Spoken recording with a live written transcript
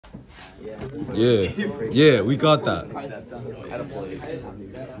Yeah. Yeah, we got that.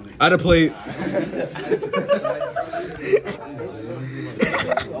 I'd have played.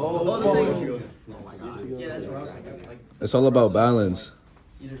 It's all about balance.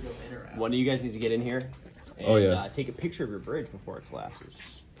 One of you guys needs to get in here and take a picture of your bridge before it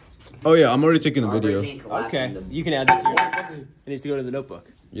collapses. Oh yeah, I'm already taking a video. Okay, you can add that to your. It needs to go to the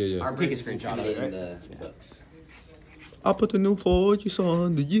notebook. Yeah. Our bridge is intimidating the books. I'll put the new Ford you saw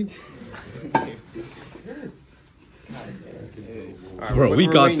under you. Right, bro, we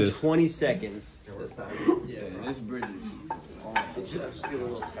got this. 20 seconds this time. Yeah, this bridge is.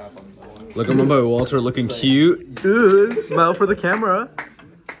 Look at my boy Walter looking cute. Smile for the camera.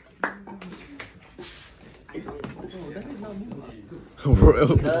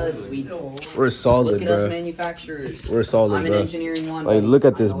 Because we're solid, look at bro. us manufacturers. We're solid, I'm bro. an engineering one. Like, look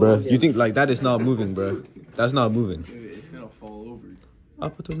at this, bro. You think like that is not moving, bro? That's not moving. It's gonna fall over. I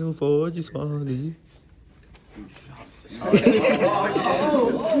put the new Ford you saw under you.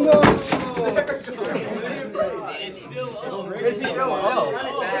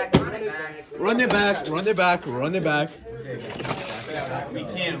 Run it back. Run it back. Run it back. We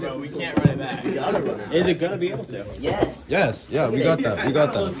can't, bro. We can't run it back. Is it gonna be able to? Yes. Yes. Yeah, we got that. We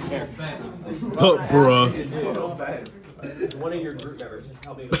got that. Oh, bro. One of your group members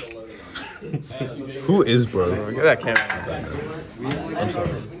help me with the loading. Who is bro? Look at that camera.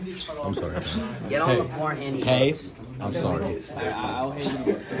 I'm sorry. Get on the floor and hand me. Hey. I'm sorry. I'll hand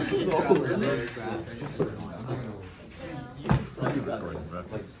you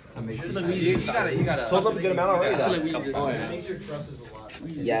gotta. So it's up a good amount already, though.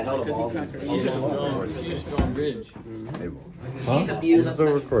 Yeah, it held a ball. It's a strong bridge. He's abused.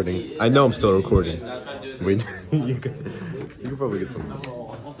 Still recording. I know I'm still recording. Wait, you could probably get some.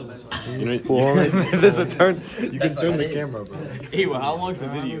 You know, there's a turn. You can turn the camera, bro. Hey, well, how long's the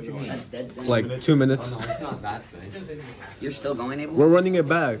video? It's like 2 minutes. You're still going, Abel? We're running it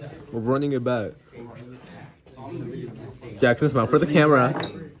back. We're running it back. Jackson, smile for the camera.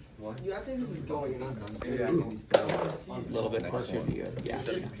 A little bit closer to you. Yeah.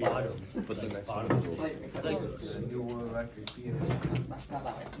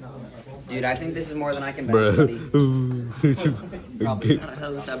 Dude, I think this is more than I can bear. Bro.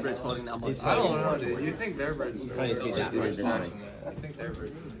 How is that bridge holding that much? I don't know, dude. You think their bridge is Let's do it this way. I think their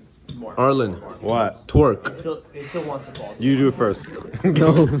bridge Arlen. What? Twerk. It still wants to fall. You do it first.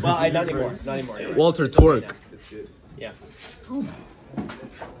 No. Well, not anymore. Not anymore. Walter, twerk. Yeah.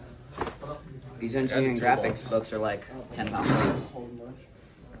 These engineering graphics books are like 10-pound plates.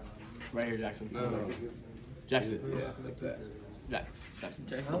 right here, Jackson. No. Jackson. Yeah, like that.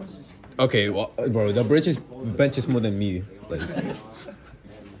 Jackson. Okay, well, bro, the bench is more than me. Like,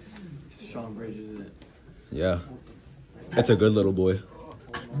 Strong bridge, isn't it? yeah. It's a good little boy.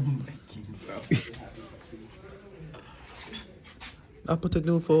 I put the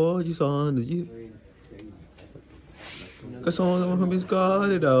new Fords on the you. Cause all of them got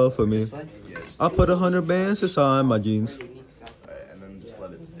it out for me. I put 100 bands inside my jeans. Alright, and then just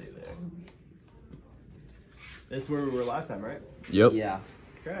let it stay there. This is where we were last time, right? Yep. Yeah.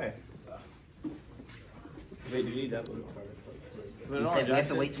 Okay. Wait, do you need that one? You said we have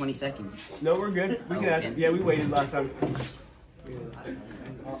to wait 20 seconds. No, we're good. We can add. Yeah, we waited last time.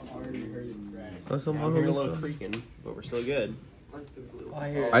 Cause all I'm of hearing a them little creaking, but we're still good.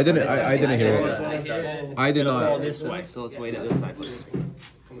 I didn't hear it. I did Fall not. this way, so let's wait at this side, please.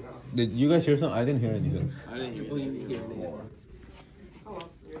 Did you guys hear something? I didn't hear anything. I didn't hear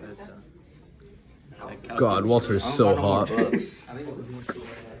God, Walter is so hot.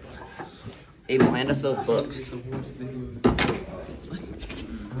 Abel, hand us those books.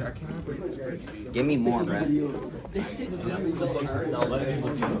 Give me more, Brad.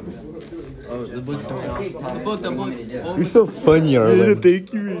 Oh, the book's coming off. The book. You're so funny, Arlen.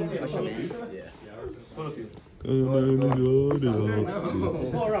 Thank you. Push them in.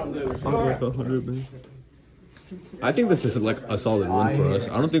 I think this is like a solid win for us.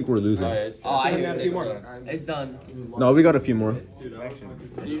 I don't think we're losing. Oh, I hear it. It's done. No, we got a few more.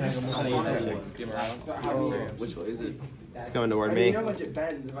 Which way is it? It's coming toward me.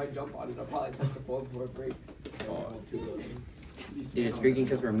 Dude, it's creaking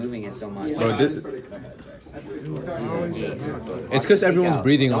because we're moving it so much. Bro, it's because everyone's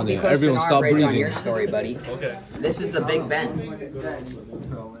breathing on it. Everyone stop On breathing. your story, buddy. Okay. This is the Big Ben.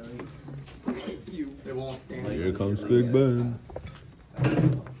 Here comes Big Ben.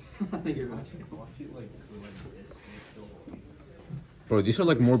 Bro, these are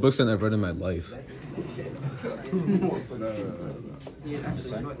like more books than I've read in my life.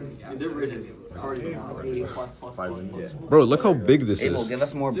 Bro, look how big this Abel, is. give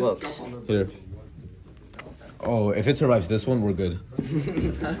us more books. Here. Oh, if it survives this one, we're good.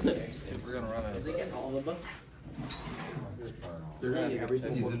 We're gonna run out.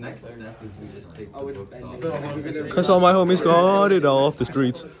 See, the next step is we just take the books off. Cause all my homies got it off the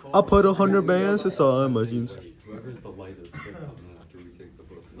streets. I put 100 bands inside my jeans. Whoever's the lightest takes them after we take the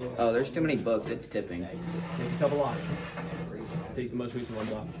books off. Oh, there's too many books. It's tipping. Take a couple off. Take the most recent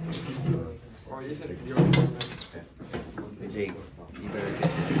ones off. Jake, you better get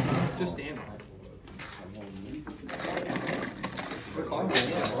this. Just stand on it.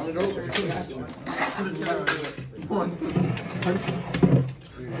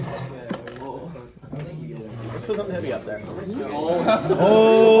 Let's put something heavy up there.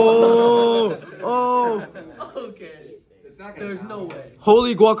 Oh! Oh! Okay. There's no way.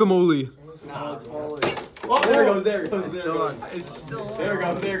 Holy guacamole! No, it's falling. Oh, there it goes, there it goes, there it goes. It's still There it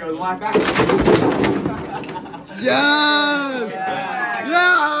goes, there it goes. Laugh back. Yes!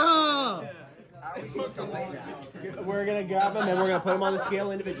 Yeah! We're gonna grab them and we're gonna put them on the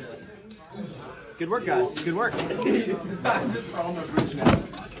scale individually. Good work, guys. Good work.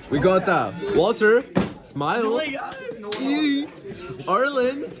 We got that. Walter, smile. Yee.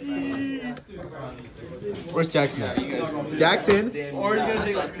 Arlen. Where's Jackson at? Jackson.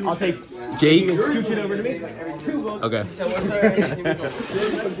 I'll take Jake. scooch it over to me. Okay.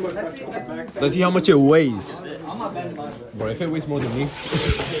 Let's see how much it weighs. Bro, if it weighs more than me.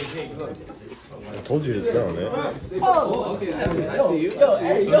 I told you to sit on it. He's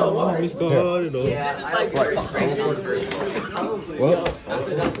got it all. Yeah, I like first breaks on first. What?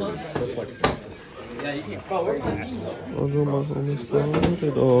 Yeah, you can't. Although my homies got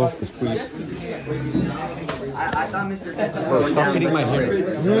it off the streets. I thought Mr. Death was going Stop down. hitting my hair.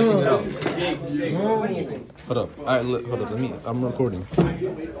 What do you think? Hold up. Alright, hold up. I'm recording.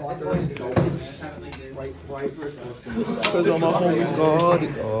 Cause all my homies got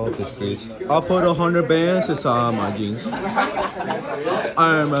it off the streets. I put 100 bands inside my jeans.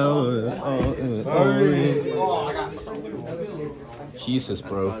 I'm Jesus,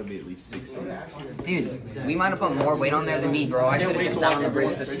 bro. Gotta be at least 60. Dude, we might have put more weight on there than me, bro. I should have just sat on the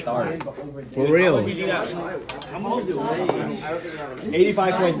bridge to start. For real.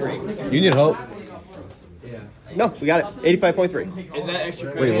 85.3. You need help? No, we got it. 85.3. Is that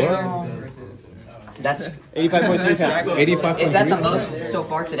extra Wait, what? That's 85.3 pounds. 85. is that the most so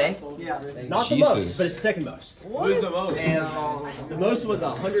far today? Not the Jesus. most, but it's the second most. Who's the most? The most was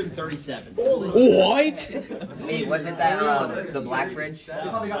 137. What? Wait, was it that the Black Bridge?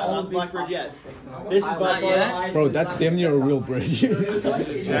 All of Blackbird yet. This is by far the yet. highest. Bro, that's damn near a real bridge.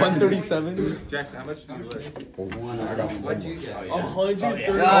 137? Jackson, how much do you weigh? 130.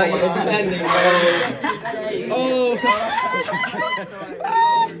 Oh!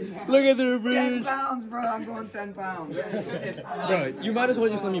 Look at the 10 bridge. pounds, bro. I'm going 10 pounds. Bro, you might as well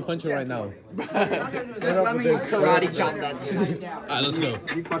just let me punch it right now. Just let me karate chop that shit. Alright, let's go.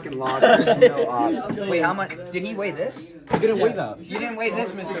 You fucking lost. There's no odds. Wait, how much? Did he weigh this? I didn't weigh that. You didn't weigh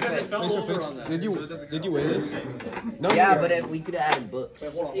this, Mr. Fitz. Mr. Fitz, did you weigh this? No. Yeah, but we could have added books.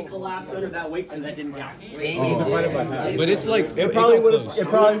 It collapsed under that weight, so that didn't count. Maybe it did. But it's like It probably would have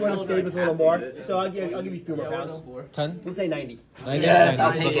stayed with a little more. So I'll give you a few more pounds. 10? Let's say 90. 90? Yes,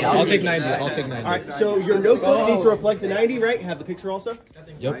 I'll take it. I'll take 90. I'll take 90. All right, so your notebook needs to reflect the 90, right? Have the picture also.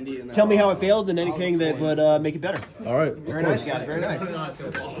 Yep. Tell me how it failed and anything that would make it better. All right. Very nice, guys. Very nice.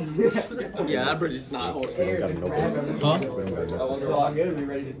 Yeah, that bridge is not holding. Huh? Good. Are we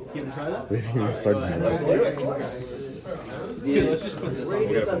ready to give it a try though? We didn't even start the Let's just put this on.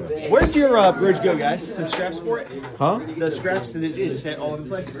 Where's your bridge go, guys? The straps for it? Huh? The straps is just all over the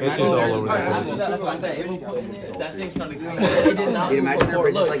place. It's just all over the That thing sounded crazy. It did not. Dude, imagine that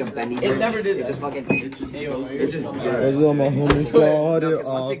bridge is Look, like a bendy bridge. It never did It just fucking. It just. Those are my homies got No, it because once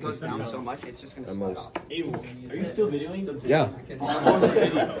off. it goes down so much, it's just gonna slide off. Are you still videoing? Yeah. Huh?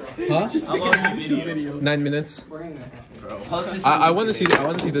 YouTube video. 9 minutes. Post this. I want to see. I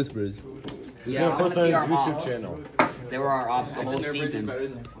want to see this bridge. Yeah, I want to see our YouTube ops. channel. They were our ops the whole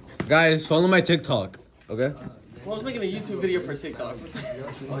season. Guys, follow my TikTok. Okay? I was making a YouTube video for TikTok.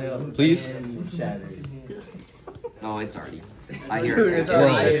 Please. No, it's already. I hear it. It's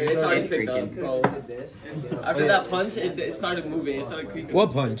already, it's already It's picked up, creaking. bro. After that punch, it started moving. It started creaking.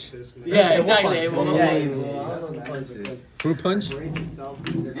 What punch? Yeah, exactly. Fruit punch? Yeah,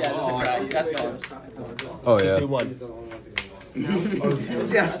 that's a crowd. That's gone. Oh yeah. 2-1.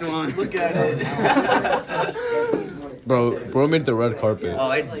 Just one. Look at it. Bro made the red carpet.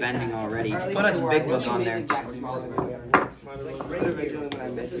 Oh, it's bending already. Put a big book on there.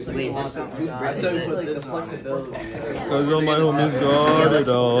 Wait, is this some, whose bridge is this? Cause all my homies got it off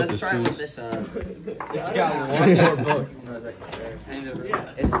the Let's try with streets. this. It's got one more book.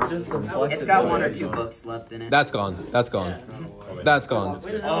 It's just the flexibility. It's got 1 or 2 books left in it. That's gone. That's gone. That's gone.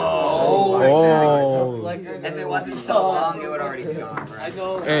 Oh. Oh. If it wasn't so long, it would already be gone,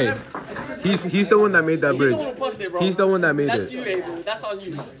 bro. Hey, he's the one that made that bridge. He's the one that made That's it. you, Avery. That's on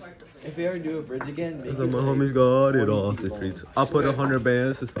you. If we ever do a bridge again, Cause all my homies got it off the streets. I put 100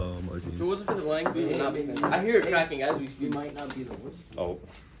 bands to sell my If it jeans. wasn't for the length, we would not be standing. I hear it cracking as we speak. might not be the worst. Oh.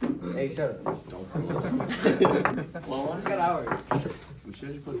 Hey, shut up. Well, Got ours. We should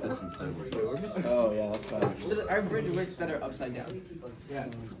have put this instead. Oh yeah, that's fine. Our bridge works better upside down. Yeah.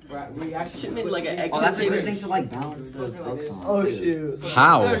 We actually should make like an extra. Oh, that's a good thing to like balance the books on. Oh too. shoot.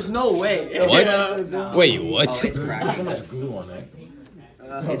 How? There's no way. What? Wait, Oh, what? it's cracking. So much glue on it.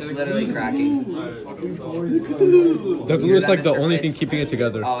 It's literally cracking. The glue is like the only thing keeping it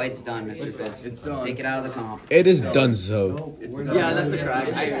together. Oh, it's done, Mr. Fitz. It's done. Take it out of the comp. It is done so. Yeah, that's the crack.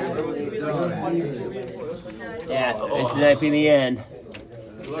 It's done. Yeah, it's not be the end.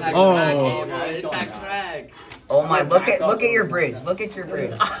 Oh. It's that crack. Oh my! Look at your bridge. Look at your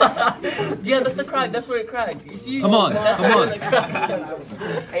bridge. Yeah, that's the crack. That's where it cracked. You see? Come on, That's come where on. the crack's.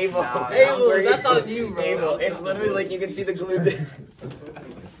 Abel. Abel, that's on you, bro. Abel. It's literally like you can see the glue.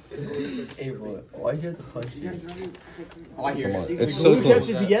 Abel, why'd you have to punch you? Oh, I hear Come on. it. It's so close.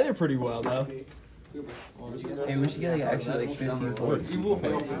 together pretty well, though. Hey, we should get like actually like 15 points.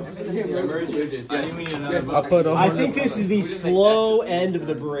 I put I think this is the slow end of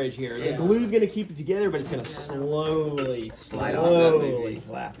the bridge here. The glue's gonna keep it together, but it's gonna slowly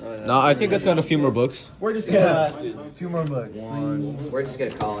collapse. No, I think it's got a few more books. We're just gonna. Few more bucks. We're just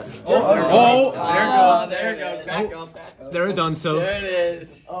gonna call it. Oh. There it goes. Back up. They're done so. There it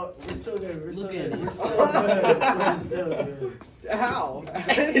is. Oh, we're still good. We're still good. We're still good. How?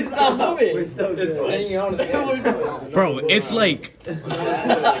 It's not moving. We're still good. Bro, it's like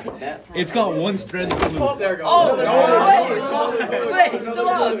it's got one strand of glue. There it goes. Oh, wait, still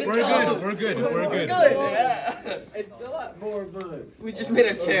up. It's We're still good. up. We're good. We're good. Good, yeah. It's still at more bucks. We just made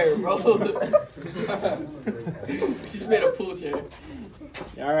a chair, bro. We just made a pool chair.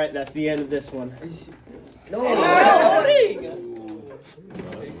 All right, that's the end of this one. No. It's still holding.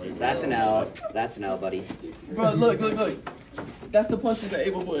 That's an L. That's an L, buddy. Bro, look. That's the punches that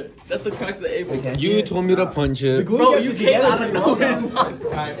Abel put. That's the cracks that Abel put. You told me to punch it. Bro, you came out of nowhere.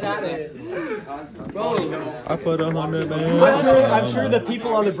 Get out of here. Bro, I put 100 bands. I'm sure the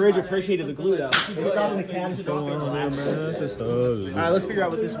people on the bridge appreciated the glue though. They stopped in the cab to collapse. All right, let's figure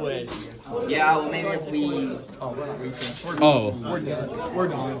out what this way is. Yeah, well maybe if we. Oh. We're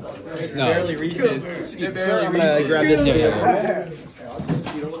done. No. Barely reaches. It barely reaches. I'm gonna grab this. Yeah.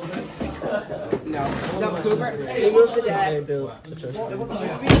 No, Cooper. Hey, move the dad. We have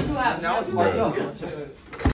 2 halves. Now it's